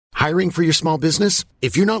Hiring for your small business?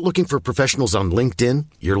 If you're not looking for professionals on LinkedIn,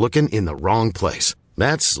 you're looking in the wrong place.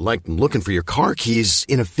 That's like looking for your car keys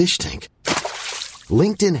in a fish tank.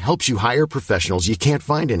 LinkedIn helps you hire professionals you can't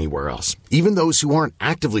find anywhere else, even those who aren't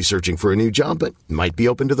actively searching for a new job but might be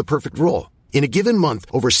open to the perfect role. In a given month,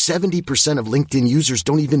 over 70% of LinkedIn users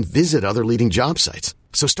don't even visit other leading job sites.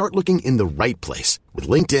 So start looking in the right place. With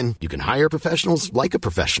LinkedIn, you can hire professionals like a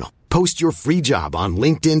professional. Post your free job on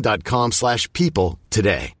linkedin.com/people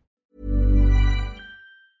today.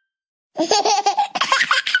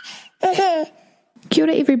 Kia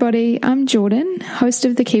ora everybody, I'm Jordan, host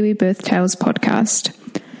of the Kiwi Birth Tales podcast.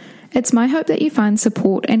 It's my hope that you find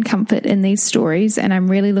support and comfort in these stories, and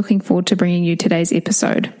I'm really looking forward to bringing you today's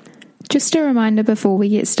episode. Just a reminder before we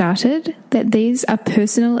get started that these are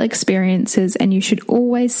personal experiences and you should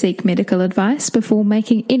always seek medical advice before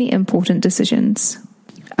making any important decisions.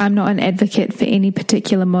 I'm not an advocate for any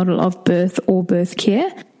particular model of birth or birth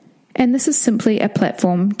care, and this is simply a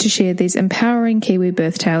platform to share these empowering Kiwi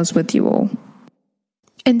birth tales with you all.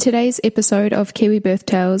 In today's episode of Kiwi Birth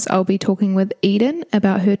Tales, I'll be talking with Eden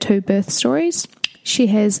about her 2 birth stories. She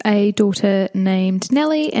has a daughter named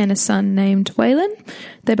Nellie and a son named Waylon.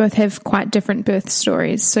 They both have quite different birth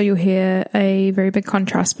stories, so you'll hear a very big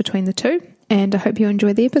contrast between the two, and I hope you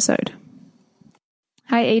enjoy the episode.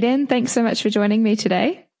 Hi Eden, thanks so much for joining me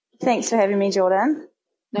today. Thanks for having me, Jordan.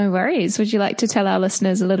 No worries. Would you like to tell our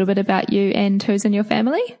listeners a little bit about you and who's in your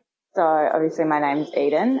family? So obviously my name's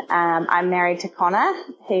Eden. I'm married to Connor.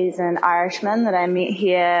 He's an Irishman that I met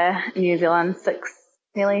here in New Zealand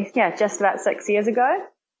just about 6 years ago.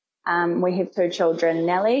 We have 2 children,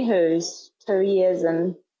 Nellie, who's 2 years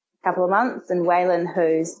and a couple of months, and Waylon,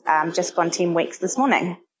 who's just gone 10 weeks this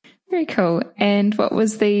morning. Very cool. And what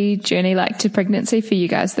was the journey like to pregnancy for you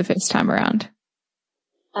guys the first time around?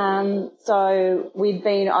 So we'd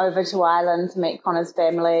been over to Ireland to meet Connor's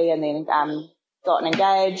family and then gotten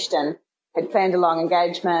engaged and had planned a long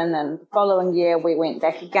engagement, and the following year we went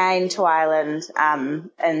back again to Ireland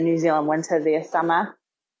in New Zealand winter, their summer,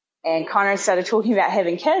 and Connor started talking about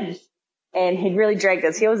having kids, and he'd really dragged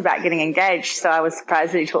his heels about getting engaged, so I was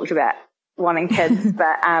surprised that he talked about wanting kids,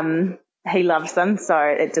 but he loves them, so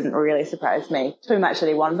it didn't really surprise me too much that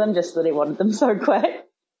he wanted them, just that he wanted them so quick.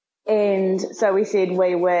 And so we said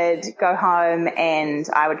we would go home and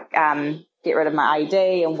I would get rid of my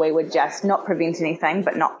IUD, and we would just not prevent anything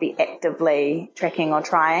but not be actively tracking or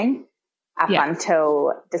trying up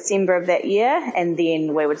until December of that year, and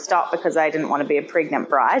then we would stop because I didn't want to be a pregnant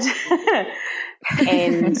bride.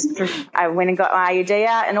 And I went and got my IUD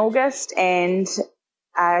out in August, and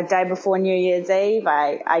a day before New Year's Eve,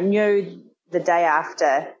 I knew the day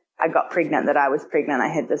after I got pregnant that I was pregnant. I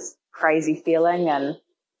had this crazy feeling, and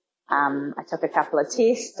I took a couple of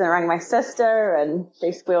tests and rang my sister, and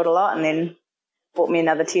she squealed a lot and then bought me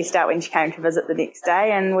another test out when she came to visit the next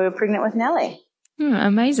day, and we were pregnant with Nellie.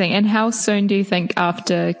 Amazing. And how soon do you think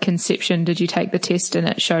after conception did you take the test and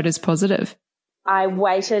it showed as positive? I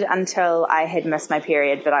waited until I had missed my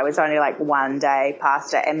period, but I was only like 1 day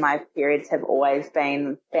past it, and my periods have always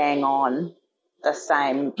been bang on the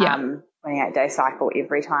same 28-day cycle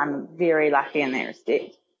every time. Very lucky in that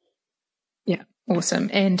respect. Yeah. Awesome.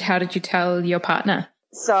 And how did you tell your partner?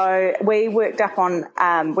 So we worked up on,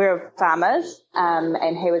 we're farmers,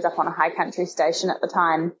 and he was up on a high country station at the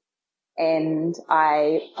time, and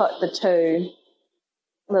I put the 2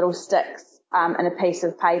 little sticks in a piece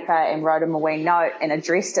of paper and wrote him a wee note and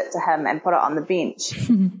addressed it to him and put it on the bench.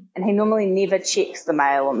 And he normally never checks the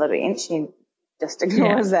mail on the bench. He just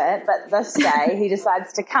ignores it. But this day he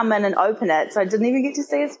decides to come in and open it, so I didn't even get to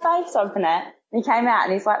see his face open it. He came out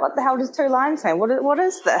and he's like, what the hell does 2 lines mean? What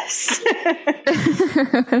is this?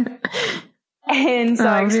 And so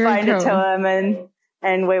I explained it to him,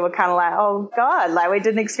 and we were kind of like, oh, God, like we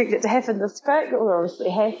didn't expect it to happen this quick. We were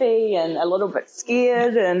obviously happy and a little bit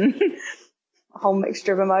scared and a whole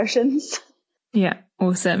mixture of emotions. Yeah,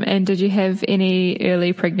 awesome. And did you have any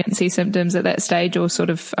early pregnancy symptoms at that stage or sort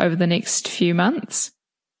of over the next few months?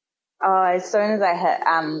 Oh, as soon as I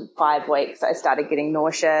hit 5 weeks, I started getting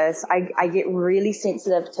nauseous. I get really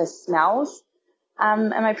sensitive to smells in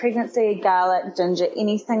my pregnancy: garlic, ginger,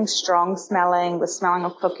 anything strong smelling, the smelling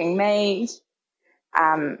of cooking meat.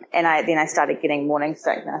 And I started getting morning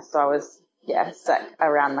sickness, so I was sick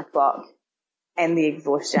around the clock. And the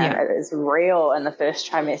exhaustion is real in the first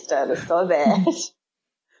trimester. It's so bad.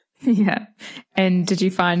 Yeah. And did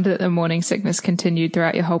you find that the morning sickness continued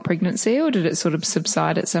throughout your whole pregnancy, or did it sort of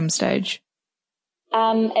subside at some stage?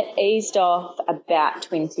 It eased off about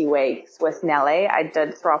 20 weeks with Nellie. I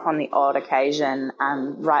did throw up on the odd occasion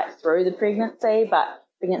right through the pregnancy, but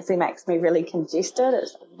pregnancy makes me really congested.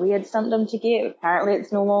 It's a weird symptom to get. Apparently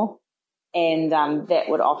it's normal. And that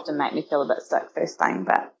would often make me feel a bit sick first thing.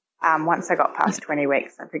 But once I got past 20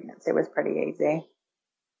 weeks, my pregnancy was pretty easy.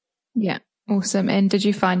 Yeah, awesome. And did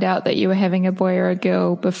you find out that you were having a boy or a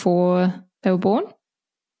girl before they were born?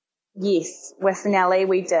 Yes, with Nellie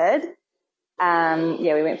we did.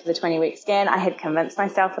 We went for the 20-week scan. I had convinced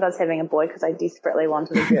myself that I was having a boy because I desperately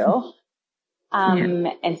wanted a girl.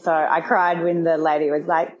 And so I cried when the lady was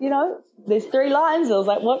like, there's 3 lines. I was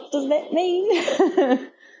like, what does that mean?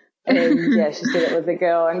 And yeah, she said it was a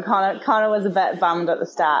girl. And Connor was a bit bummed at the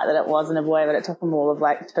start that it wasn't a boy, but it took him all of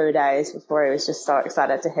 2 days before he was just so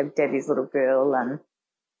excited to have Daddy's little girl. And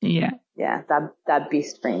yeah, they're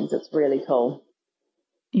best friends. It's really cool.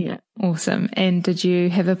 Yeah, awesome. And did you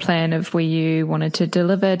have a plan of where you wanted to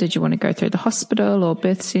deliver? Did you want to go through the hospital or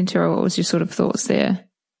birth centre, or what was your sort of thoughts there?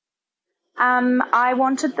 I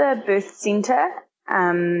wanted the birth centre.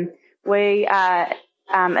 We are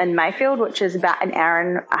in Mayfield, which is about an hour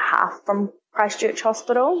and a half from Christchurch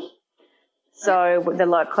Hospital. So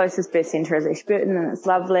the closest birth centre is Ep30, and it's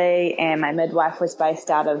lovely. And my midwife was based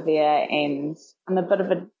out of there, and I'm a bit of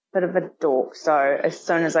a dork. So as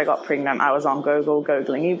soon as I got pregnant, I was on Google,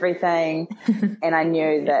 Googling everything. And I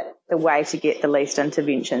knew that the way to get the least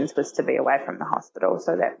interventions was to be away from the hospital.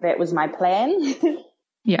 So that was my plan.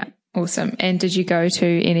 Yeah, awesome. And did you go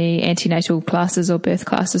to any antenatal classes or birth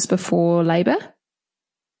classes before labour?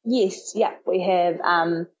 Yes, yeah. We have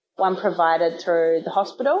one provided through the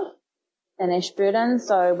hospital in Ashburton.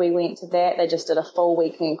 So we went to that. They just did a full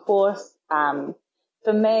weekend course.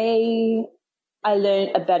 For me, I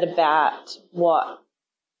learned a bit about what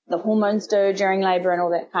the hormones do during labour and all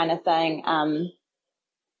that kind of thing,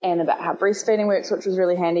 and about how breastfeeding works, which was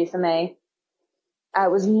really handy for me.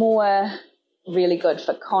 It was more really good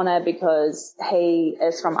for Connor because he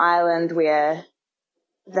is from Ireland, where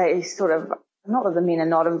they sort of, not that the men are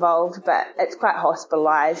not involved, but it's quite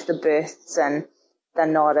hospitalised, the births, and they're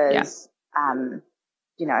not as,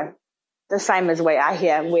 the same as we are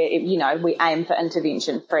here, where, we aim for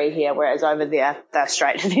intervention free here, whereas over there, they're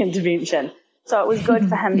straight to the intervention. So it was good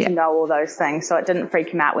for him to know all those things, so it didn't freak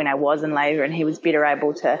him out when I was in labour, and he was better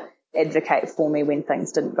able to advocate for me when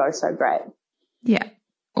things didn't go so great. Yeah,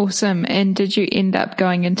 awesome. And did you end up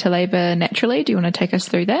going into labour naturally? Do you want to take us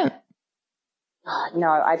through that? No,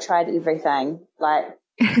 I tried everything.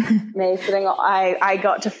 I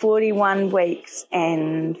got to 41 weeks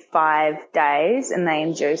and 5 days, and they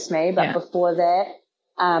induced me. But before that,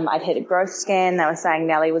 I'd had a growth scan. They were saying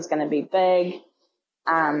Nellie was going to be big.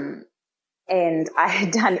 And I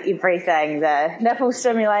had done everything, the nipple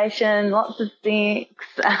stimulation, lots of sex,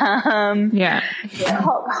 hot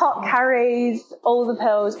curries, all the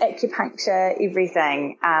pills, acupuncture,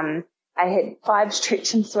 everything. I had 5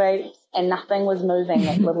 stretch and sweeps, and nothing was moving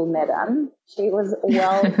that little madam. She was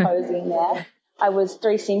well cozy in there. I was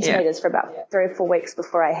 3 centimetres for about 3 or 4 weeks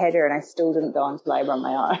before I had her, and I still didn't go into labour on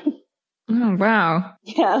my own. Oh, wow.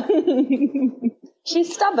 Yeah.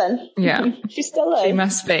 She's stubborn. Yeah. She still is. She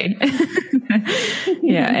must be.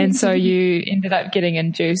 Yeah. And so you ended up getting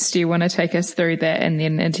induced. Do you want to take us through that and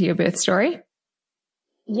then into your birth story?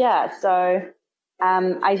 Yeah. So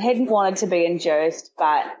I hadn't wanted to be induced,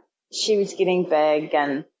 but she was getting big,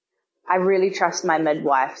 and I really trust my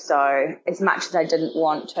midwife. So as much as I didn't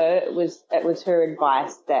want to, it was her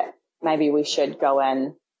advice that maybe we should go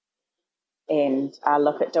in and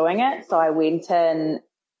look at doing it. So I went in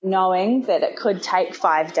knowing that it could take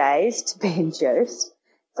 5 days to be induced.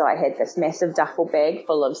 So I had this massive duffel bag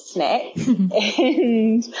full of snacks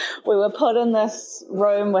and we were put in this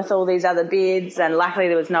room with all these other beds, and luckily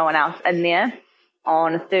there was no one else in there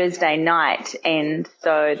on Thursday night. And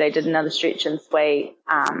so they did another stretch and sweep.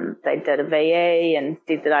 They did a VE and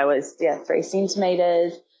said that I was 3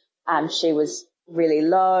 centimetres. She was really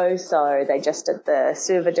low, so they just did the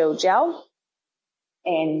Cervidil gel,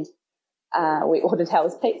 and we ordered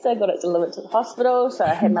Hell's Pizza, got it delivered to the hospital, so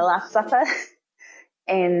I had my last supper.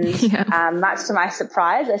 And much to my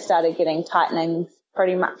surprise, I started getting tightenings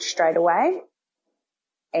pretty much straight away.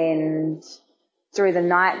 And through the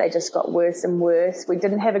night, they just got worse and worse. We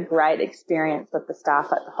didn't have a great experience with the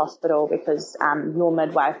staff at the hospital because your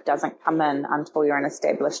midwife doesn't come in until you're in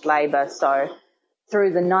established labour. So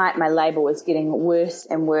through the night, my labour was getting worse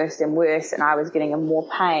and worse and worse, and I was getting in more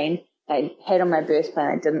pain. They had on my birth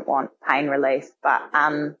plan, I didn't want pain relief, but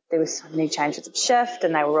there was so many changes of shift,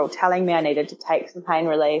 and they were all telling me I needed to take some pain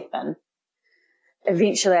relief. And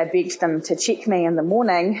eventually I begged them to check me in the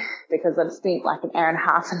morning because I'd spent like an hour and a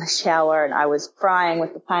half in the shower and I was crying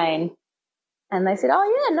with the pain. And they said,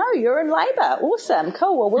 oh, yeah, no, you're in labour. Awesome,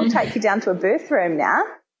 cool. Well, we'll take you down to a birth room now.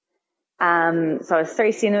 So I was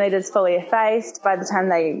 3 centimetres fully effaced. By the time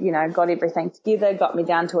they, got everything together, got me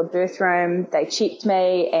down to a birth room, they checked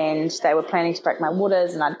me and they were planning to break my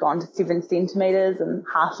waters, and I'd gone to 7 centimetres in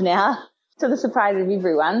half an hour, to the surprise of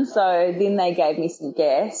everyone. So then they gave me some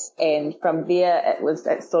gas, and from there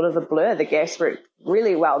it's sort of a blur. The gas worked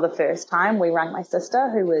really well the first time. We rang my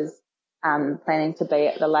sister, who was planning to be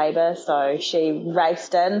at the labour, so she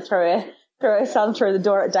raced in, threw her son through the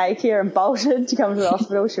door at daycare and bolted to come to the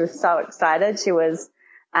hospital. She was so excited. She was,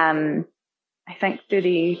 I think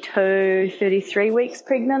 32, 33 weeks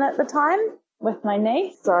pregnant at the time with my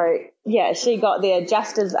niece. So yeah, she got there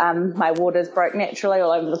just as my waters broke naturally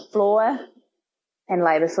all over the floor, and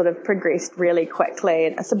labour sort of progressed really quickly.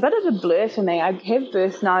 And it's a bit of a blur for me. I have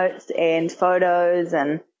birth notes and photos,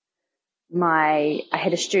 and I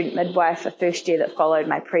had a student midwife the first year that followed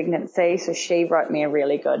my pregnancy, so she wrote me a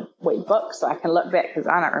really good wee book, so I can look back because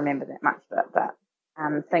I don't remember that much of it.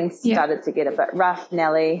 But things started to get a bit rough.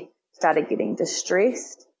 Nellie started getting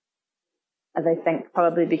distressed. They think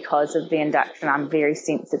probably because of the induction, I'm very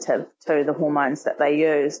sensitive to the hormones that they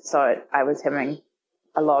used, so I was having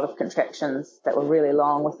a lot of contractions that were really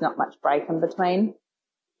long with not much break in between.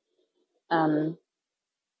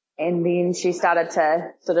 And then she started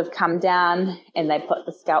to sort of come down, and they put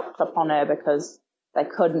the scalp clip on her because they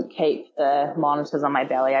couldn't keep the monitors on my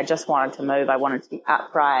belly. I just wanted to move. I wanted to be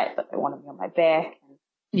upright, but they wanted me on my back.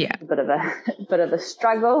 Yeah. A bit of a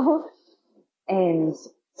struggle. And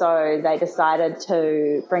so they decided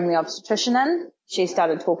to bring the obstetrician in. She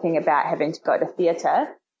started talking about having to go to theatre,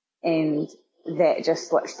 and that just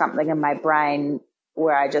switched something in my brain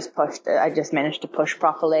where I just managed to push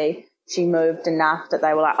properly. She moved enough that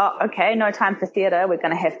they were like, oh, okay, no time for theatre. We're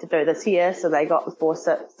going to have to do this here. So they got the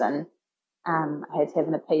forceps, and I had to have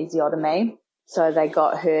an episiotomy. So they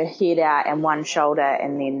got her head out and one shoulder,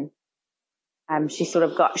 and then she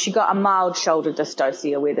got a mild shoulder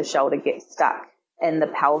dystocia where the shoulder gets stuck in the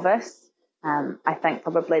pelvis. I think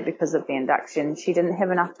probably because of the induction, she didn't have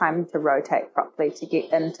enough time to rotate properly to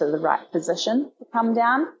get into the right position to come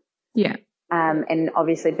down. Yeah. And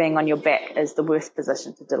obviously being on your back is the worst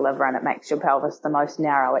position to deliver, and it makes your pelvis the most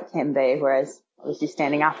narrow it can be, whereas obviously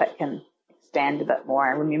standing up it can expand a bit more.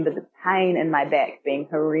 I remember the pain in my back being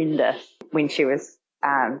horrendous when she was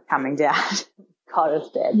coming down. God, it was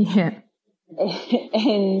bad. Yeah.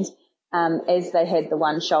 And as they had the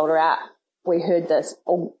one shoulder out, we heard this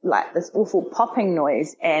awful popping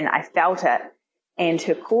noise, and I felt it, and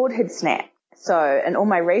her cord had snapped. So in all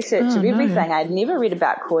my research of everything, I'd never read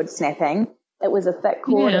about cord snapping. It was a thick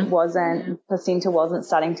cord. Yeah. Placenta wasn't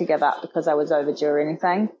starting to give up because I was overdue or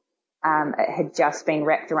anything. It had just been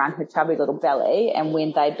wrapped around her chubby little belly, and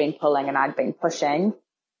when they'd been pulling and I'd been pushing,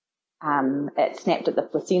 it snapped at the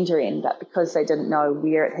placenta end. But because they didn't know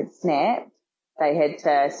where it had snapped,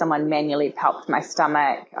 someone manually palped my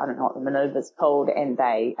stomach. I don't know what the maneuver's called, and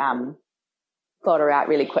they got her out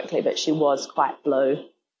really quickly, but she was quite blue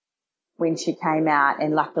when she came out,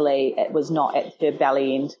 and luckily it was not at her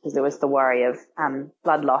belly end because there was the worry of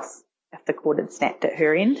blood loss if the cord had snapped at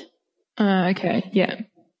her end. Okay, yeah.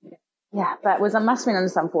 Yeah, but it must have been under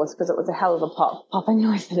some force because it was a hell of a popping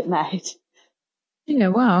noise that it made. Yeah,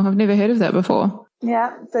 wow, I've never heard of that before.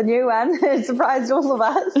 Yeah, it's a new one. It surprised all of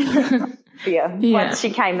us. Yeah. Once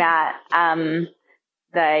she came out,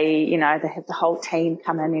 they had the whole team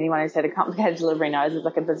come in. Anyone who's had a complicated delivery knows there's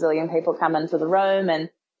like a bazillion people come into the room,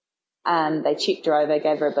 and they checked her over,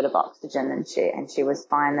 gave her a bit of oxygen, and she was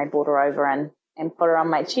fine. They brought her over and put her on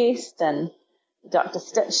my chest, and the doctor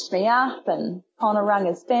stitched me up, and Connor rang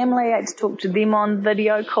his family. I had to talk to them on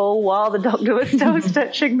video call while the doctor was still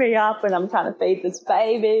stitching me up, and I'm trying to feed this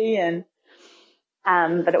baby.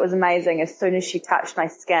 But it was amazing. As soon as she touched my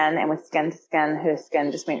skin and was skin to skin, her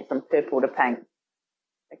skin just went from purple to pink.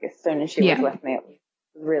 Like as soon as she was with me, it was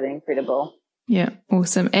really incredible. Yeah,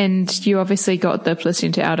 awesome. And you obviously got the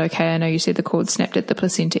placenta out okay. I know you said the cord snapped at the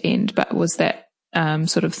placenta end, but was that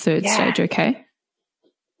sort of third stage okay?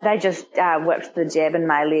 They just whipped the jab in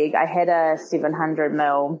my leg. I had a 700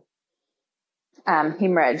 mil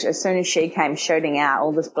hemorrhage. As soon as she came shooting out,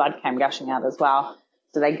 all this blood came gushing out as well.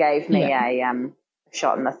 So they gave me a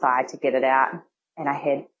shot in the thigh to get it out, and I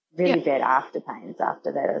had really bad after pains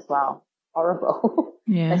after that as well. Horrible.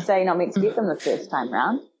 Yeah. They say you're not meant to get them the first time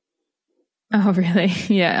round. Oh, really?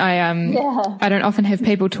 Yeah. I don't often have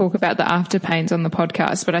people talk about the after pains on the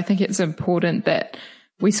podcast, but I think it's important that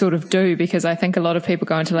we sort of do, because I think a lot of people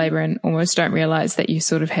go into labour and almost don't realise that you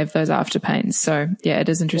sort of have those after pains. So yeah, it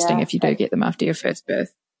is interesting if you do get them after your first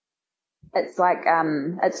birth. It's like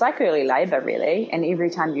early labour really, and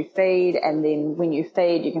every time you feed, and then when you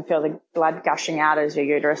feed you can feel the blood gushing out as your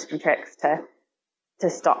uterus contracts to to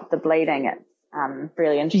stop the bleeding. It's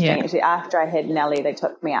really interesting. Yeah. Actually, after I had Nellie, they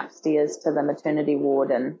took me upstairs to the maternity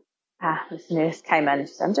ward, and this nurse came in.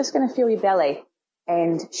 She said, "I'm just going to feel your belly,"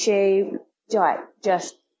 and she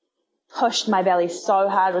just pushed my belly so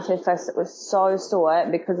hard with her fist. It was so sore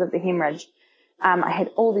because of the hemorrhage. I had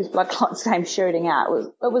all these blood clots came shooting out.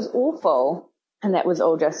 It was awful, and that was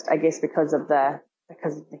all just, I guess, because of the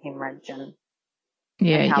hemorrhage and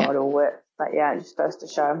how it all works. But yeah, it just goes to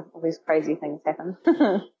show all these crazy things happen.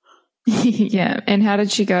 Yeah. And how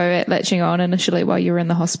did she go at latching on initially while you were in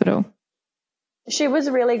the hospital? She was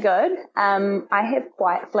really good. I have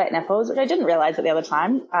quite flat nipples, which I didn't realise at the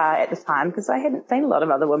time, because I hadn't seen a lot of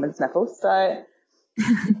other women's nipples. So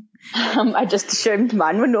I just assumed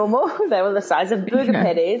mine were normal. They were the size of burger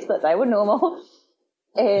patties, but they were normal.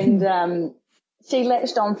 And she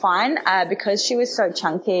latched on fine because she was so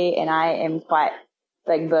chunky, and I am quite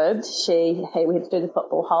big-boobed. We had to do the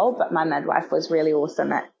football hole, but my midwife was really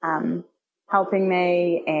awesome at helping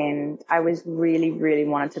me, and I was really, really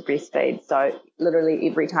wanted to breastfeed. So literally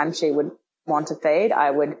every time she would want to feed,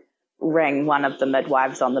 I would ring one of the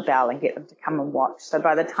midwives on the bell and get them to come and watch. So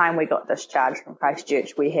by the time we got discharged from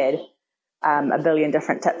Christchurch, we had a billion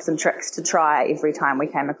different tips and tricks to try every time we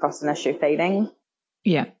came across an issue feeding.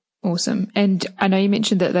 Yeah, awesome. And I know you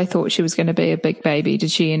mentioned that they thought she was going to be a big baby.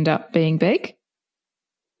 Did she end up being big?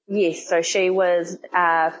 Yes, so she was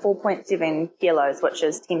 4.7 kilos, which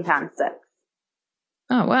is 10 pounds 6.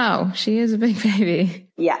 Oh, wow. She is a big baby.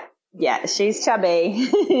 Yeah, she's chubby.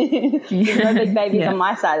 There's no big babies on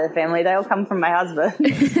my side of the family. They all come from my husband.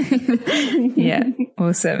 Yeah,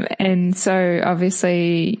 awesome. And so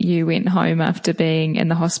obviously you went home after being in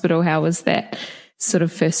the hospital. How was that sort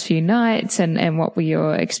of first few nights, and what were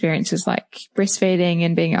your experiences like breastfeeding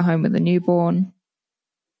and being at home with a newborn?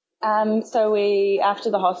 So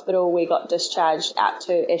after the hospital, we got discharged out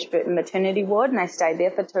to Ashburton maternity ward, and I stayed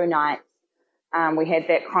there for 2 nights. We had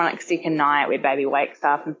that chronic second night where baby wakes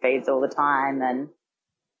up and feeds all the time, and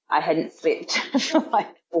I hadn't slept for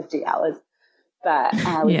like 40 hours. But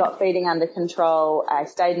we got feeding under control. I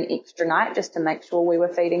stayed an extra night just to make sure we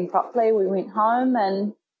were feeding properly. We went home, and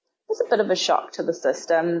it was a bit of a shock to the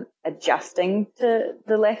system adjusting to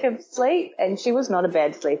the lack of sleep. And she was not a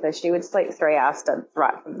bad sleeper. She would sleep 3-hour stints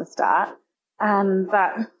right from the start.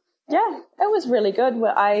 But yeah, it was really good.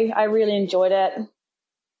 I really enjoyed it.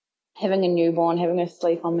 Having a newborn, having her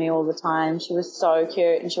sleep on me all the time. She was so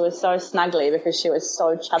cute, and she was so snuggly because she was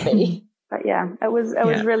so chubby. But yeah, it was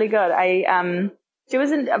really good. She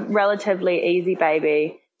was a relatively easy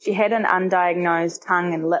baby. She had an undiagnosed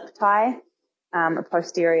tongue and lip tie, a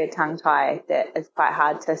posterior tongue tie that is quite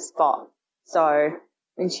hard to spot. So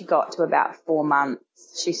when she got to about 4 months,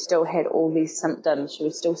 she still had all these symptoms. She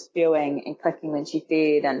was still spewing and clicking when she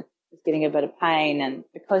fed, and was getting a bit of pain. And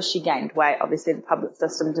because she gained weight, obviously the public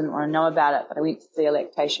system didn't want to know about it, but I went to see a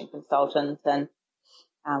lactation consultant, and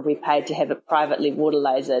we paid to have it privately water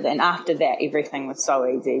lasered. And after that, everything was so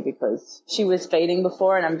easy because she was feeding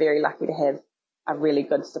before, and I'm very lucky to have a really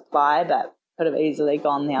good supply, but could have easily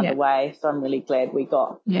gone the other way. So I'm really glad we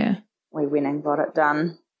went and got it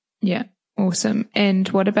done. Yeah. Awesome. And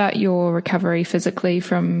what about your recovery physically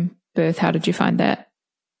from birth? How did you find that?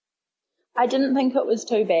 I didn't think it was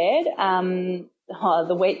too bad.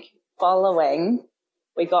 The week following,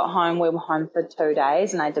 we got home. We were home for 2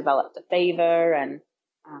 days, and I developed a fever, and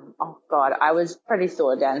I was pretty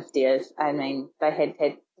sore downstairs. I mean, they had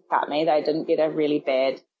to cut me. They didn't get a really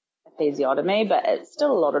bad episiotomy, but it's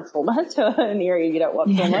still a lot of trauma to an area you don't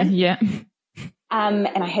want trauma. Yeah. And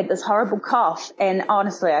I had this horrible cough, and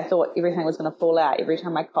honestly, I thought everything was going to fall out every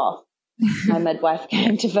time I coughed. My midwife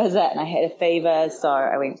came to visit, and I had a fever, so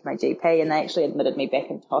I went to my GP, and they actually admitted me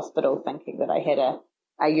back into hospital thinking that I had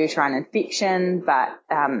a uterine infection. But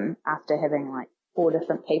after having like 4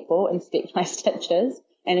 different people inspect my stitches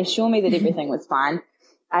and assure me that everything was fine,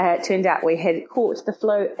 it turned out we had caught the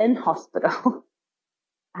flu in hospital.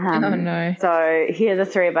 Oh no! So here the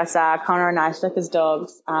 3 of us are, Connor and I, sick as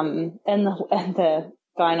dogs, in the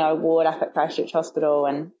gyno ward up at Christchurch Hospital,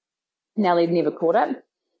 and Nellie never caught it.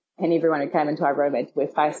 And everyone who came into our room had to wear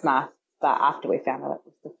face masks. But after we found out it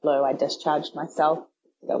was the flu, I discharged myself.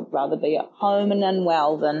 I'd rather be at home and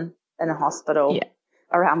unwell than in a hospital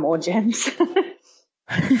around more germs.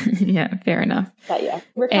 Yeah, fair enough. But yeah,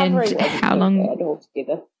 recovery wasn't how long bad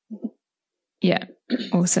altogether. Yeah,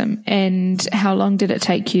 awesome. And how long did it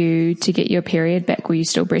take you to get your period back? Were you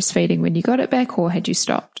still breastfeeding when you got it back, or had you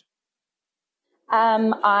stopped?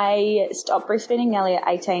 I stopped breastfeeding Nellie at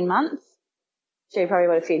 18 months. She probably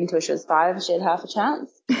would have fed until she was 5 if she had half a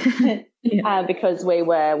chance. Because we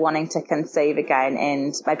were wanting to conceive again,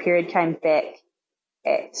 and my period came back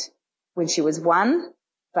when she was 1.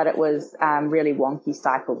 but it was really wonky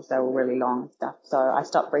cycles. They were really long and stuff. So I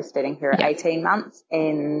stopped breastfeeding her at 18 months,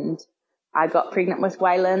 and I got pregnant with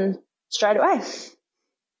Waylon straight away.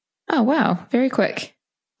 Oh, wow. Very quick.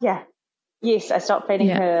 Yeah. Yes, I stopped feeding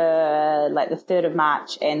her like the 3rd of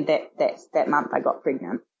March, and that month I got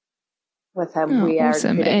pregnant with him. Oh, we are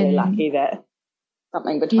awesome. incredibly lucky that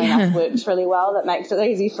something between us works really well that makes it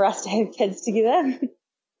easy for us to have kids together.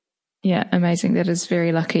 Yeah, amazing. That is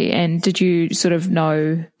very lucky. And did you sort of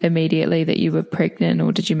know immediately that you were pregnant,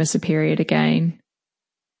 or did you miss a period again?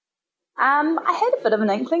 I had a bit of an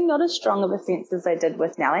inkling, not as strong of a sense as I did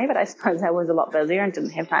with Nellie, but I suppose I was a lot busier and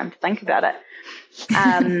didn't have time to think about it.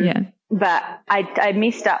 But I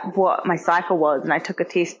messed up what my cycle was, and I took a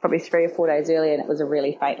test probably 3 or 4 days earlier, and it was a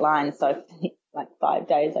really faint line. So for like 5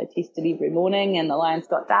 days I tested every morning, and the lines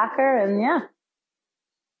got darker, and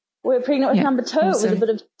we were pregnant with number 2. Awesome. It was a bit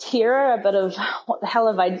of terror, a bit of what the hell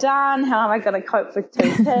have I done? How am I going to cope with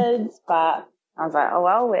 2 kids? But I was like, oh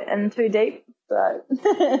well, we're in too deep, so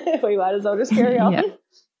we might as well just carry on.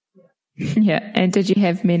 Yeah. And did you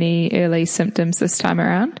have many early symptoms this time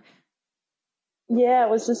around? Yeah, it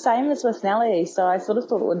was the same as with Nellie, so I sort of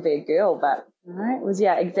thought it would be a girl, but no, it was,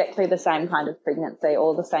 exactly the same kind of pregnancy,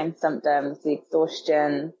 all the same symptoms, the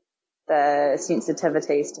exhaustion, the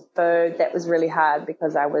sensitivities to food. That was really hard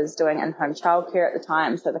because I was doing in-home childcare at the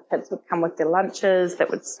time, so the kids would come with their lunches that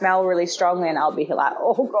would smell really strongly, and I'll be like,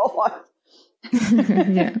 oh, God.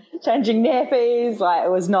 Changing nappies, like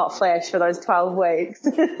it was not flash for those 12 weeks.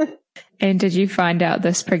 And did you find out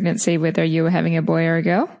this pregnancy whether you were having a boy or a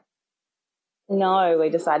girl? No, we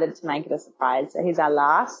decided to make it a surprise. So he's our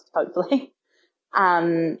last, hopefully.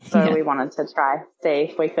 We wanted to try, see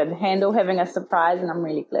if we could handle having a surprise, and I'm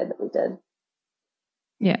really glad that we did.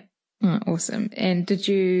 Yeah. Oh, awesome. And did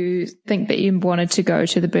you think that you wanted to go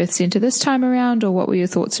to the birth centre this time around, or what were your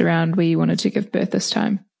thoughts around where you wanted to give birth this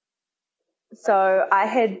time? So I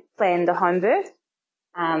had planned a home birth.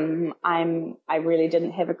 I really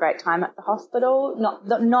didn't have a great time at the hospital. Not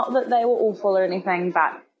that they were awful or anything,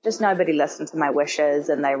 but just nobody listened to my wishes,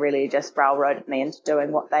 and they really just railroaded me into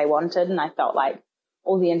doing what they wanted. And I felt like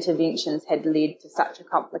all the interventions had led to such a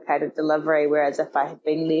complicated delivery, whereas if I had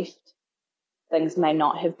been left, things may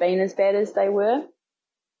not have been as bad as they were.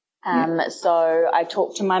 So I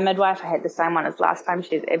talked to my midwife. I had the same one as last time.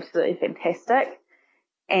 She's absolutely fantastic.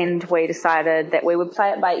 And we decided that we would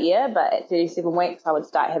play it by ear, but at 37 weeks I would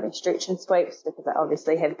start having stretch and sweeps because I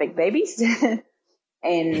obviously have big babies.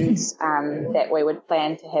 And that we would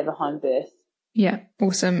plan to have a home birth. Yeah,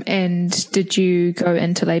 awesome. And did you go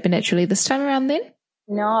into labour naturally this time around then?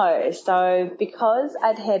 No. So because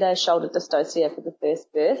I'd had a shoulder dystocia for the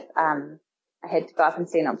first birth, I had to go up and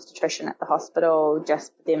see an obstetrician at the hospital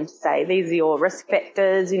just for them to say, these are your risk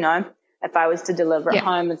factors, If I was to deliver at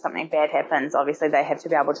home and something bad happens, obviously they have to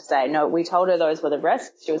be able to say, no, we told her those were the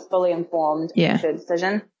risks. She was fully informed. It was her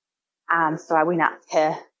decision. So I went up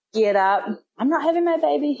to get up. I'm not having my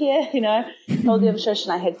baby here, Told the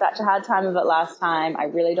obstetrician I had such a hard time of it last time. I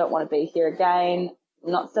really don't want to be here again.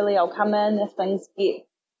 I'm not silly. I'll come in if things get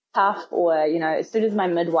tough, or, as soon as my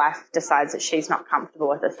midwife decides that she's not comfortable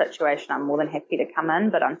with the situation, I'm more than happy to come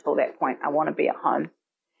in. But until that point, I want to be at home.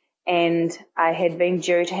 And I had been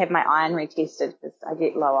due to have my iron retested because I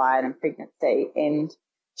get low iron in pregnancy. And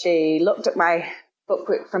she looked at my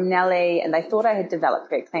bookwork from Nellie, and they thought I had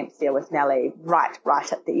developed preeclampsia with Nellie right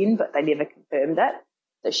at the end, but they never confirmed it.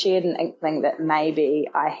 So she had an inkling that maybe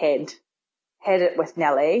I had it with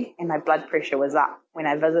Nellie, and my blood pressure was up when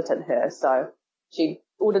I visited her. So she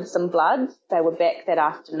ordered some blood. They were back that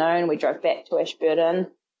afternoon. We drove back to Ashburton,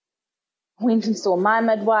 went and saw my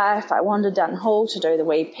midwife. I wandered down Hall to do the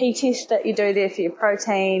wee P test that you do there for your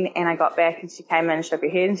protein, and I got back and she came in and shook her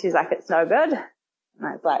head and she's like, it's no good. And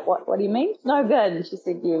I was like, what do you mean? No good. And she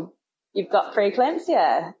said, you've got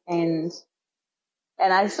preeclampsia. And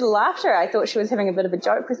I sort of laughed at her. I thought she was having a bit of a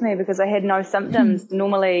joke with me because I had no symptoms.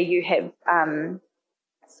 Normally you have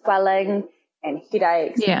swelling and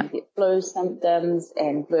headaches and you get flu symptoms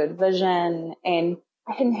and blurred vision, and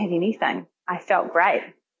I hadn't had anything. I felt great.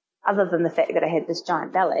 Other than the fact that I had this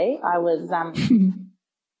giant belly, I was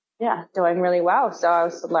doing really well. So I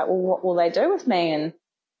was sort of like, well, what will they do with me?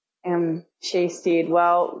 And she said,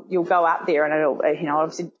 well, you'll go up there and it'll,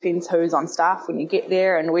 obviously depends who's on staff when you get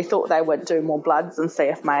there. And we thought they would do more bloods and see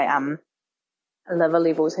if my liver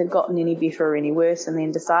levels had gotten any better or any worse and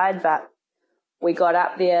then decide. But we got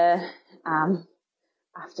up there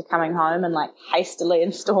after coming home and hastily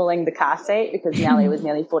installing the car seat because Nellie was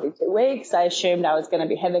nearly 42 weeks. I assumed I was going to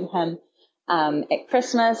be having him at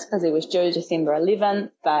Christmas because he was due December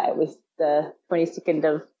 11th, but it was the 22nd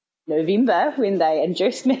of November when they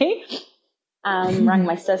induced me. Rang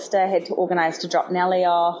my sister, had to organise to drop Nellie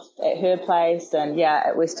off at her place. And yeah,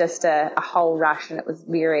 it was just a whole rush, and it was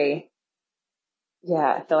very,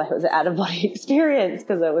 I feel like it was an out-of-body experience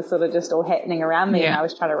because it was sort of just all happening around me. And I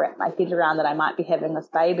was trying to wrap my head around that I might be having this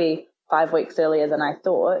baby 5 weeks earlier than I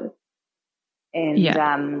thought.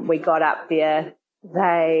 And we got up there.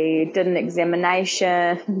 They did an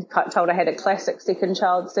examination, told I had a classic second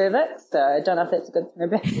child cervix. So I don't know if that's a good thing or a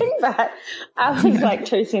bad thing, but I was like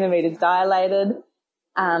 2 centimetres dilated.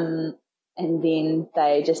 And then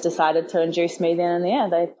they just decided to induce me then and there.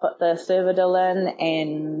 They put the Cervidil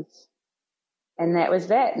in, and that was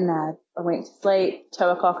that. And I went to sleep. 2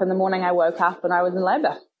 o'clock in the morning, I woke up and I was in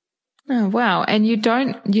labour. Oh, wow. And you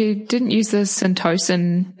didn't use the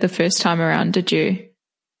Syntocin the first time around, did you?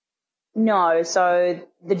 No. So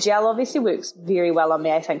the gel obviously works very well on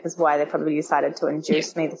me, I think is why they probably decided to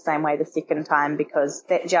induce me the same way the second time, because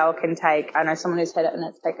that gel can take, I know someone who's had it and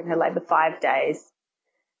it's taken her labour 5 days.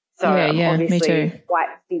 So I'm obviously quite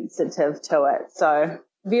sensitive to it. So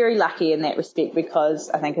very lucky in that respect, because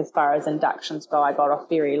I think as far as inductions go, I got off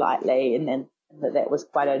very lightly, and then that was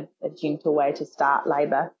quite a gentle way to start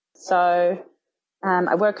labour. So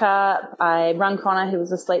I woke up, I rang Connor, who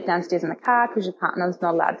was asleep downstairs in the car because your partner's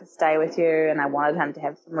not allowed to stay with you, and I wanted him to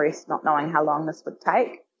have some rest, not knowing how long this would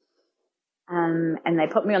take. And they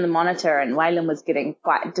put me on the monitor, and Waylon was getting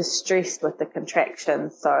quite distressed with the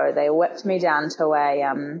contractions, so they whipped me down to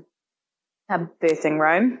a birthing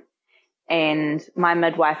room. And my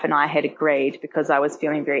midwife and I had agreed, because I was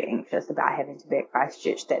feeling very anxious about having to be at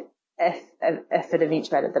Christchurch, that if it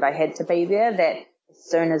eventuated that I had to be there, that as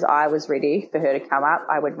soon as I was ready for her to come up,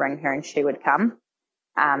 I would ring her and she would come.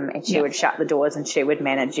 And she would shut the doors and she would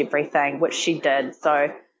manage everything, which she did. So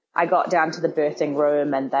I got down to the birthing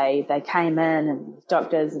room, and they came in, and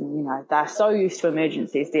doctors, and, they're so used to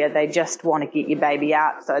emergencies there. They just want to get your baby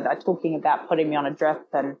out. So they're talking about putting me on a drip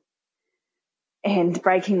and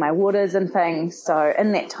breaking my waters and things. So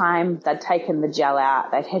in that time, they'd taken the gel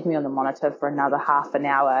out. They'd had me on the monitor for another half an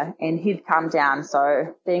hour, and he'd come down.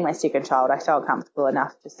 So being my second child, I felt comfortable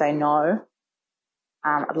enough to say no.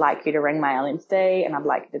 I'd like you to ring my LMC, and I'd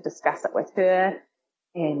like you to discuss it with her,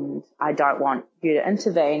 and I don't want you to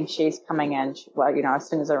intervene. She's coming in. As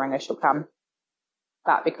soon as I ring her, she'll come.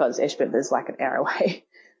 But because Ashburn is like an hour away,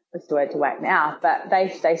 we still had to wait now. But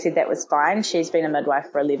they said that was fine. She's been a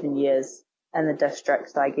midwife for 11 years in the district,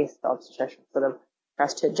 so I guess the obstetrician sort of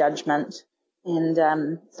trust her judgment.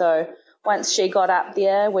 And so once she got up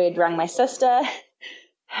there, we'd rung my sister,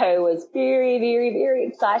 who was very, very, very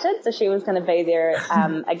excited. So she was going to be there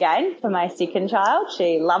again for my second child.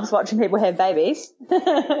 She loves watching people have babies.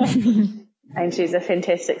 And she's a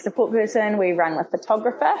fantastic support person. We rang a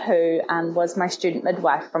photographer who was my student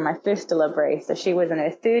midwife from my first delivery. So she was in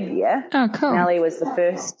her 3rd year. Oh, cool. Nellie was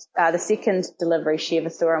the second delivery she ever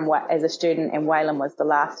saw as a student, and Waylon was the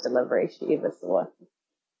last delivery she ever saw.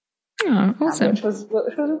 Oh, awesome. Which was, it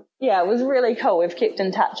was really cool. We've kept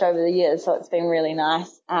in touch over the years, so it's been really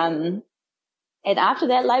nice. And after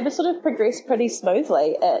that, labour sort of progressed pretty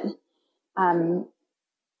smoothly. I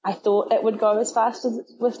thought it would go as fast as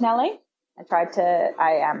with Nellie. I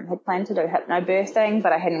had planned to do hypnobirthing,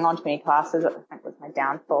 but I hadn't gone to many classes. I think it was my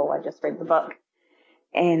downfall. I just read the book.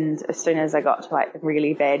 And as soon as I got to like the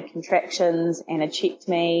really bad contractions, Anna checked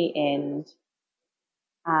me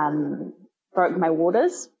and broke my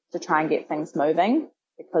waters to try and get things moving.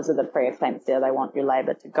 Because of the preeclampsia, they want your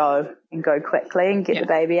labour to go quickly and get the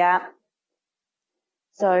baby out.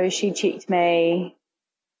 So she checked me.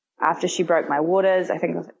 After she broke my waters, I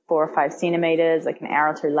think it was 4 or 5 centimetres. Like an hour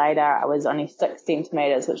or two later, I was only 6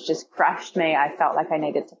 centimetres, which just crushed me. I felt like I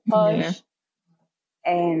needed to push. Yeah.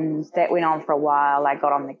 And that went on for a while. I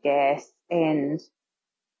got on the gas, and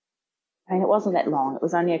it wasn't that long. It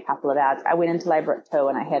was only a couple of hours. I went into labour at 2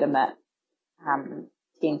 and I had him at 10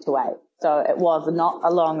 to 8. So it was not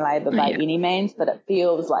a long labour by any means, but it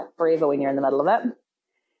feels like forever when you're in the middle of it.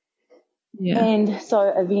 Yeah. And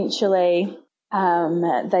so eventually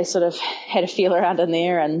they sort of had a feel around in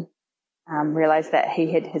there and realised that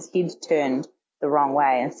he had his head turned the wrong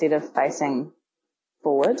way. Instead of facing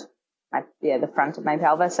forward, the front of my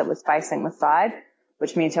pelvis, it was facing the side,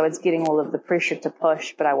 which meant I was getting all of the pressure to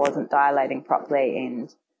push, but I wasn't dilating properly,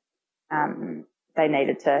 and they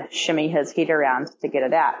needed to shimmy his head around to get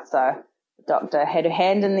it out. So the doctor had a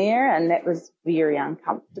hand in there, and that was very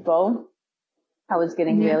uncomfortable. I was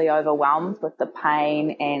getting really overwhelmed with the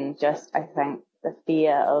pain and just, I think, the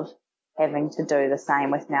fear of having to do the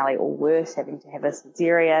same with Nellie, or worse, having to have a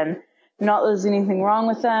cesarean. Not that there's anything wrong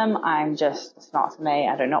with them. It's not for me.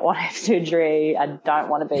 I do not want to have surgery. I don't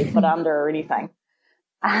want to be put under or anything.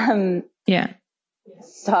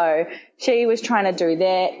 So she was trying to do that,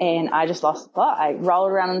 and I just lost the plot. I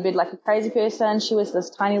rolled around in bed like a crazy person. She was this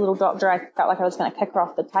tiny little doctor. I felt like I was going to kick her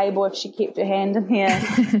off the table if she kept her hand in here.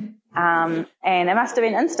 And it must have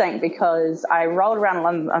been instinct, because I rolled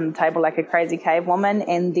around on the table like a crazy cave woman,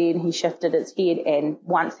 and then he shifted his head, and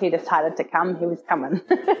once he decided to come, he was coming.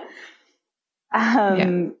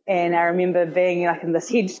 And I remember being like in this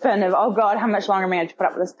head spin of, oh God, how much longer am I going to put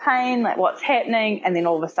up with this pain? Like, what's happening? And then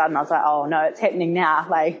all of a sudden I was like, oh no, it's happening now.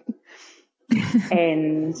 Like,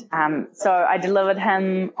 and so I delivered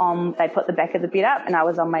him they put the back of the bed up, and I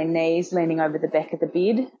was on my knees leaning over the back of the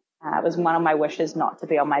bed. It was one of my wishes not to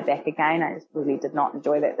be on my back again. I just really did not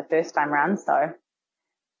enjoy that the first time around. So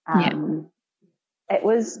it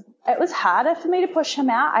was harder for me to push him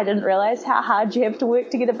out. I didn't realize how hard you have to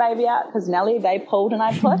work to get a baby out, because Nellie, they pulled and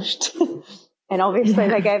I pushed. And obviously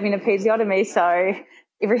they gave me an episiotomy, so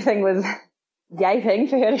everything was gaping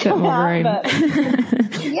for her to come out.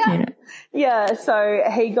 But yeah, so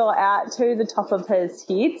he got out to the top of his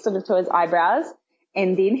head, sort of to his eyebrows,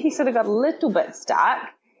 and then he sort of got a little bit stuck.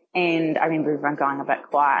 And I remember everyone going a bit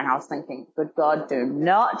quiet, and I was thinking, good God, do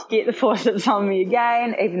not get the forceps on me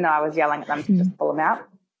again, even though I was yelling at them to just pull them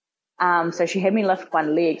out. So she had me lift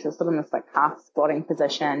one leg, so I was sort of in this like half squatting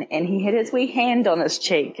position, and he had his wee hand on his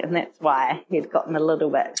cheek, and that's why he had gotten a little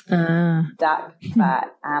bit stuck.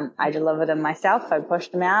 But I delivered him myself. I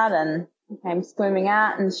pushed him out, and he came squirming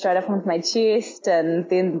out and straight up onto my chest, and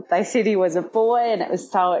then they said he was a boy, and it was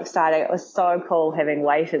so exciting. It was so cool having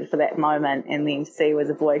waited for that moment and then to see he was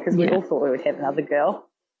a boy, because we all thought we would have another girl.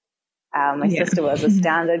 My sister was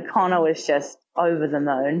astounded. Connor was just over the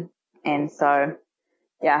moon. And so,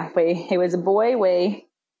 he was a boy. We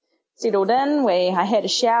settled in. I had a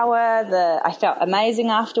shower. I felt amazing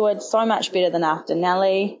afterwards, so much better than after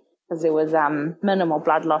Nellie, because there was minimal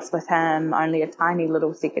blood loss with him, only a tiny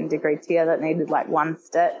little second-degree tear that needed like one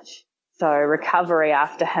stitch. So recovery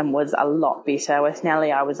after him was a lot better. With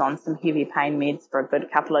Nellie, I was on some heavy pain meds for a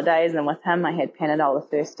good couple of days, and with him, I had Panadol the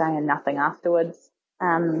first day and nothing afterwards.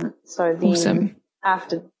 So then awesome.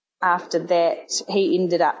 After that, he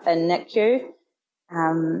ended up in NICU.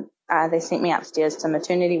 They sent me upstairs to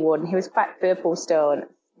maternity ward, and he was quite purple still. And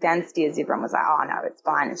downstairs, everyone was like, oh, no, it's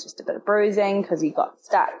fine. It's just a bit of bruising, because he got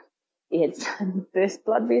stuck. He had some burst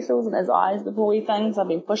blood vessels in his eyes, the poor things. I've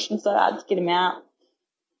been pushing so hard to get him out.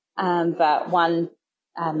 But one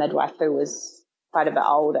midwife who was quite a bit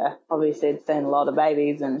older, obviously had seen a lot of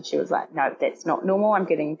babies, and she was like, no, that's not normal. I'm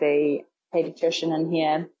getting the pediatrician in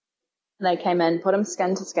here. They came in, put him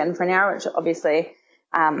skin to skin for an hour, which obviously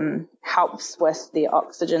helps with the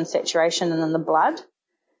oxygen saturation in the blood.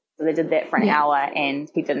 So they did that for an hour, and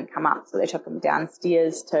he didn't come up, so they took him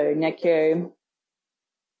downstairs to NICU.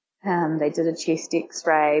 They did a chest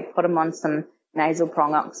x-ray, put him on some nasal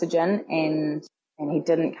prong oxygen, and he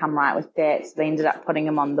didn't come right with that, so they ended up putting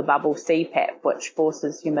him on the bubble CPAP, which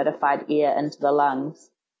forces humidified air into the lungs.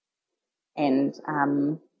 And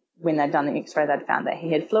when they'd done the x-ray, they'd found that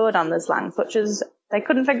he had fluid on his lungs, which is, they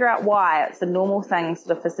couldn't figure out why. It's a normal thing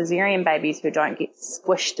sort of for cesarean babies who don't get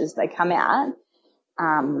squished as they come out.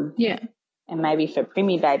 And maybe for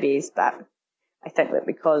preemie babies, but I think that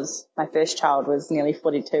because my first child was nearly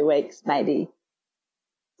 42 weeks, maybe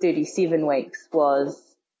 37 weeks was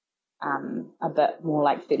a bit more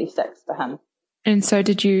like 36 for him. And so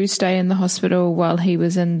did you stay in the hospital while he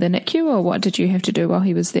was in the NICU, or what did you have to do while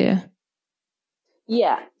he was there?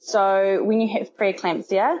 Yeah, so when you have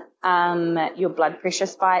preeclampsia, your blood pressure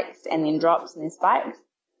spikes and then drops and then spikes.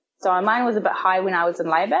 So mine was a bit high when I was in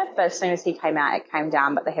labour, but as soon as he came out, it came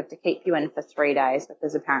down, but they have to keep you in for 3 days,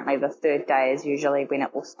 because apparently the third day is usually when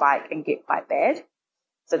it will spike and get quite bad.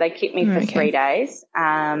 So they kept me for 3 days.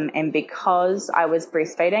 And because I was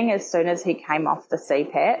breastfeeding, as soon as he came off the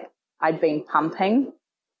CPAP, I'd been pumping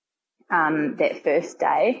that first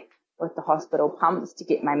day with the hospital pumps to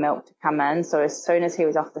get my milk to come in. So as soon as he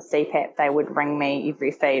was off the CPAP, they would ring me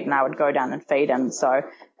every feed, and I would go down and feed him. So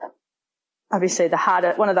obviously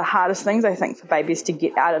one of the hardest things I think for babies to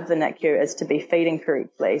get out of the NICU is to be feeding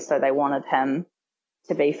correctly. So they wanted him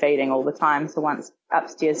to be feeding all the time. So once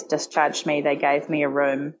upstairs discharged me, they gave me a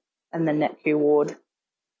room in the NICU ward.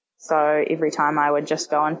 So every time I would just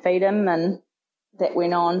go and feed him, and that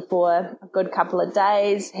went on for a good couple of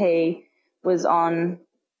days. He was on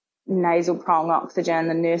nasal prong oxygen.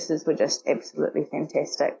 The nurses were just absolutely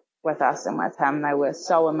fantastic with us and with him. They were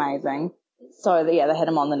so amazing. So they had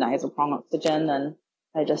him on the nasal prong oxygen, and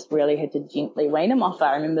they just really had to gently wean him off.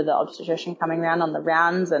 I remember the obstetrician coming around on the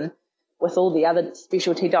rounds, and with all the other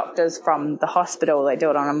specialty doctors from the hospital, they do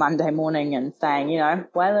it on a Monday morning and saying,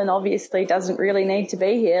 Waylon obviously doesn't really need to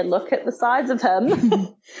be here. Look at the size of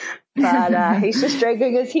him. But he's just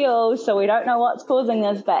dragging his heels, so we don't know what's causing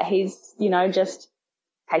this, but he's, just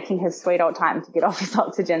taking his sweet old time to get off his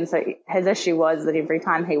oxygen. So his issue was that every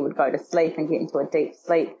time he would go to sleep and get into a deep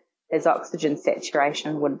sleep, his oxygen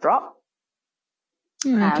saturation would drop.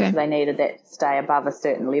 Okay. So they needed that to stay above a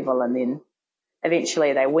certain level, and then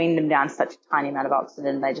eventually they weaned him down to such a tiny amount of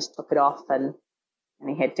oxygen, they just took it off, and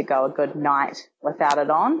he had to go a good night without it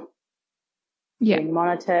on. Yeah. Being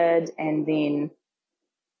monitored, and then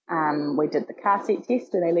we did the car seat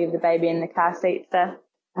test where they leave the baby in the car seat for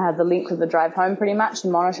the length of the drive home pretty much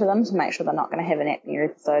and monitor them to make sure they're not going to have an apnea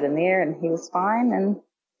episode in there, and he was fine. And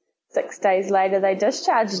 6 days later they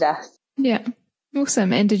discharged us. Yeah.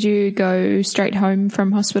 Awesome. And did you go straight home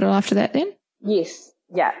from hospital after that then? Yes.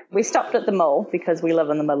 Yeah. We stopped at the mall because we live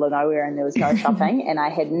in the middle of nowhere and there was no shopping, and I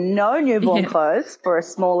had no newborn clothes for a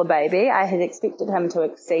smaller baby. I had expected him to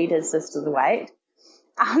exceed his sister's weight.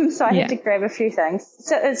 So I had to grab a few things.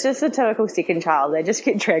 So it's just a typical second child. They just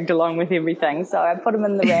get dragged along with everything. So I put him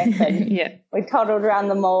in the rack and we toddled around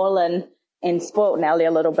the mall and spoilt Nellie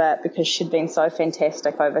a little bit because she'd been so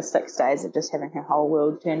fantastic over 6 days of just having her whole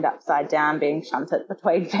world turned upside down, being shunted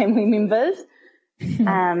between family members.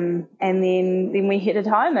 And then we headed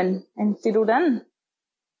home and settled in.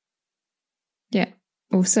 Yeah.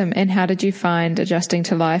 Awesome. And how did you find adjusting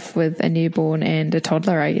to life with a newborn and a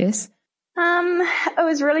toddler, I guess? It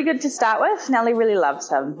was really good to start with. Nellie really loves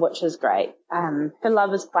him, which is great. Her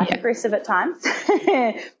love is quite aggressive at times,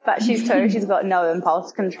 but she's got no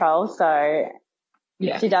impulse control, so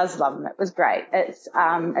she does love him. It was great. It's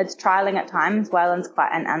trialing at times. Waylon's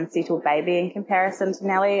quite an unsettled baby in comparison to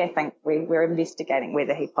Nellie. I think we're investigating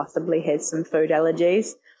whether he possibly has some food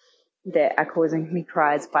allergies that are causing him to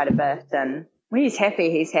cry quite a bit. And when he's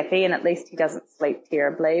happy, and at least he doesn't sleep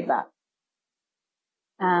terribly, but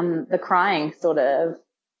the crying sort of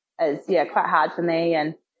is, quite hard for me,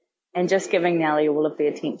 and just giving Nellie all of the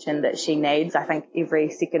attention that she needs. I think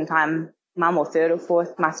every second time mum or third or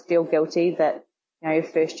fourth must feel guilty that, your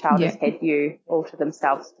first child has had you all to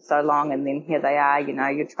themselves for so long, and then here they are,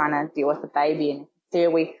 you're trying to deal with the baby, and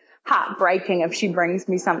they're heartbreaking if she brings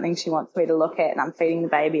me something she wants me to look at and I'm feeding the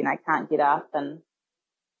baby and I can't get up. And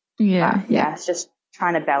it's just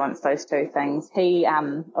trying to balance those two things. He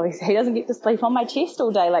obviously he doesn't get to sleep on my chest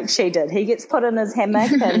all day like she did. He gets put in his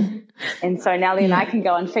hammock and so Nellie and I can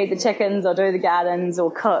go and feed the chickens or do the gardens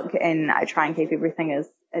or cook, and I try and keep everything as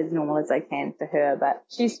normal as I can for her. But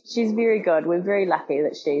she's very good. We're very lucky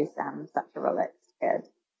that she's such a relaxed kid.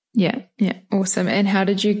 Yeah. Awesome. And how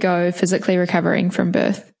did you go physically recovering from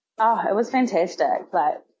birth? Oh, it was fantastic.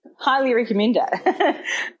 Like, highly recommend it.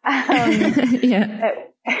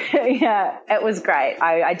 It was great.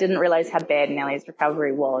 I didn't realize how bad Nellie's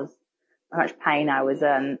recovery was, how much pain I was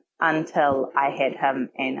in until I had him,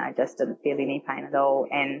 and I just didn't feel any pain at all.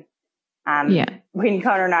 And when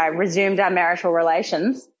Connor and I resumed our marital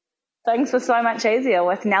relations, things were so much easier.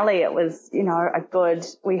 With Nellie, it was,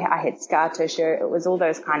 I had scar tissue. It was all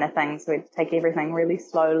those kind of things. We'd take everything really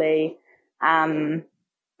slowly. And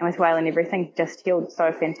with Waylon, everything just healed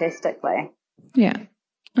so fantastically. Yeah.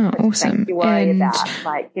 Oh, awesome. You worry about,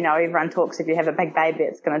 everyone talks, if you have a big baby,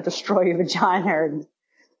 it's going to destroy your vagina and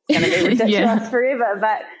it's going to be ridiculous forever.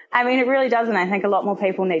 But I mean, it really doesn't. I think a lot more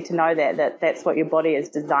people need to know that that's what your body is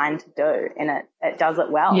designed to do, and it does it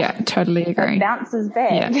well. Yeah, totally agree. It bounces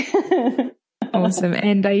back. Yeah. Awesome.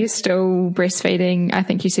 And are you still breastfeeding? I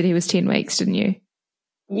think you said he was 10 weeks, didn't you?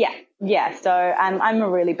 Yeah. So I'm a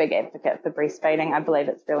really big advocate for breastfeeding. I believe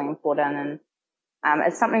it's really important, and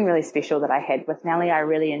it's something really special that I had with Nellie. I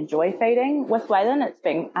really enjoy feeding. With Waylon, it's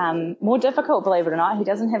been more difficult, believe it or not. He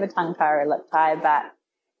doesn't have a tongue tie or a lip tie, but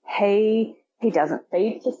he doesn't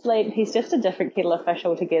feed to sleep. He's just a different kettle of fish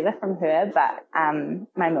altogether from her, but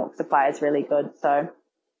my milk supply is really good, so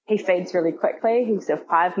he feeds really quickly. He's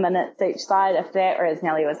 5 minutes each side, if that, whereas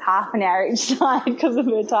Nellie was half an hour each side because of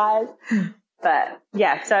her ties. But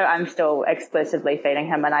so I'm still exclusively feeding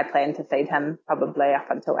him, and I plan to feed him probably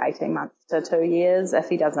up until 18 months to 2 years if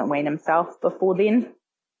he doesn't wean himself before then.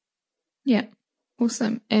 Yeah.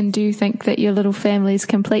 Awesome. And do you think that your little family is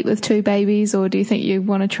complete with 2 babies, or do you think you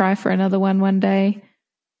want to try for another one day?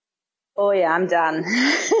 Oh, yeah, I'm done.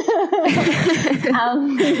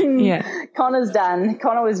 Connor's done.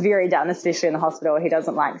 Connor was very done, especially in the hospital. He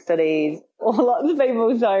doesn't like cities or lots of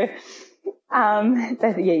people, so...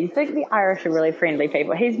 you think the Irish are really friendly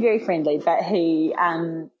people. He's very friendly, but he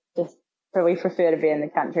just really prefer to be in the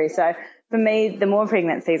country. So for me, the more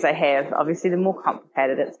pregnancies I have, obviously the more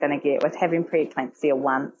complicated it's going to get. With having preeclampsia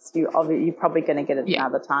once, you're probably going to get it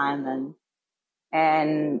another time.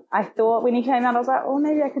 And I thought when he came out, I was like, oh,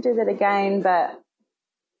 maybe I could do that again. But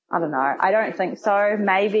I don't know. I don't think so.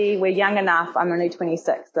 Maybe we're young enough. I'm only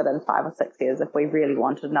 26, that in 5 or 6 years, if we really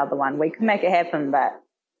wanted another one, we could make it happen. But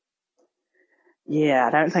yeah,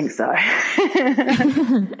 I don't think so.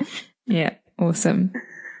 Yeah, awesome.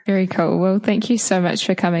 Very cool. Well, thank you so much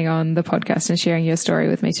for coming on the podcast and sharing your story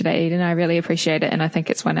with me today, Eden. I really appreciate it, and I think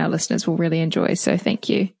it's one our listeners will really enjoy. So thank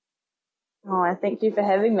you. Oh, thank you for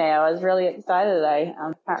having me. I was really excited. I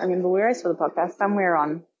can't remember where I saw the podcast, somewhere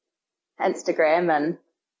on Instagram,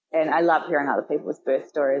 and I love hearing other people's birth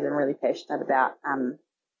stories. I'm really passionate about,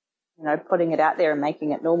 putting it out there and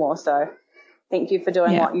making it normal. So thank you for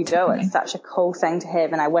doing what you do. It's such a cool thing to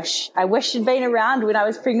have. And I wish you'd been around when I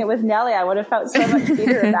was pregnant with Nellie. I would have felt so much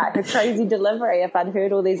better about her crazy delivery if I'd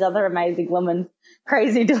heard all these other amazing women's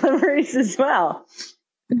crazy deliveries as well.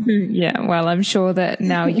 Yeah, well, I'm sure that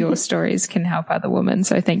now your stories can help other women.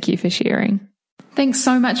 So thank you for sharing. Thanks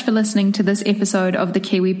so much for listening to this episode of the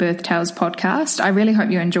Kiwi Birth Tales podcast. I really hope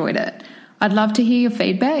you enjoyed it. I'd love to hear your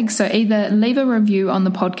feedback, so either leave a review on the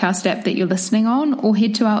podcast app that you're listening on or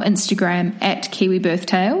head to our Instagram at Kiwi Birth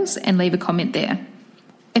Tales and leave a comment there.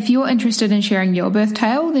 If you're interested in sharing your birth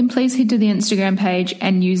tale, then please head to the Instagram page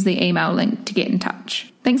and use the email link to get in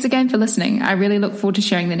touch. Thanks again for listening. I really look forward to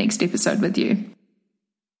sharing the next episode with you.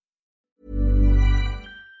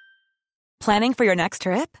 Planning for your next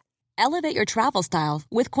trip? Elevate your travel style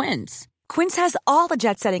with Quince. Quince has all the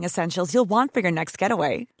jet-setting essentials you'll want for your next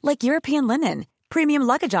getaway, like European linen, premium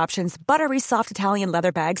luggage options, buttery soft Italian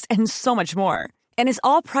leather bags, and so much more. And is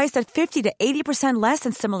all priced at 50 to 80% less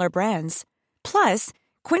than similar brands. Plus,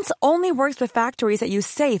 Quince only works with factories that use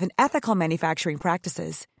safe and ethical manufacturing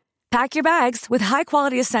practices. Pack your bags with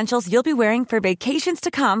high-quality essentials you'll be wearing for vacations to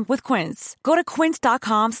come with Quince. Go to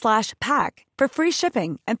quince.com/pack for free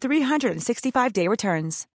shipping and 365-day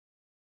returns.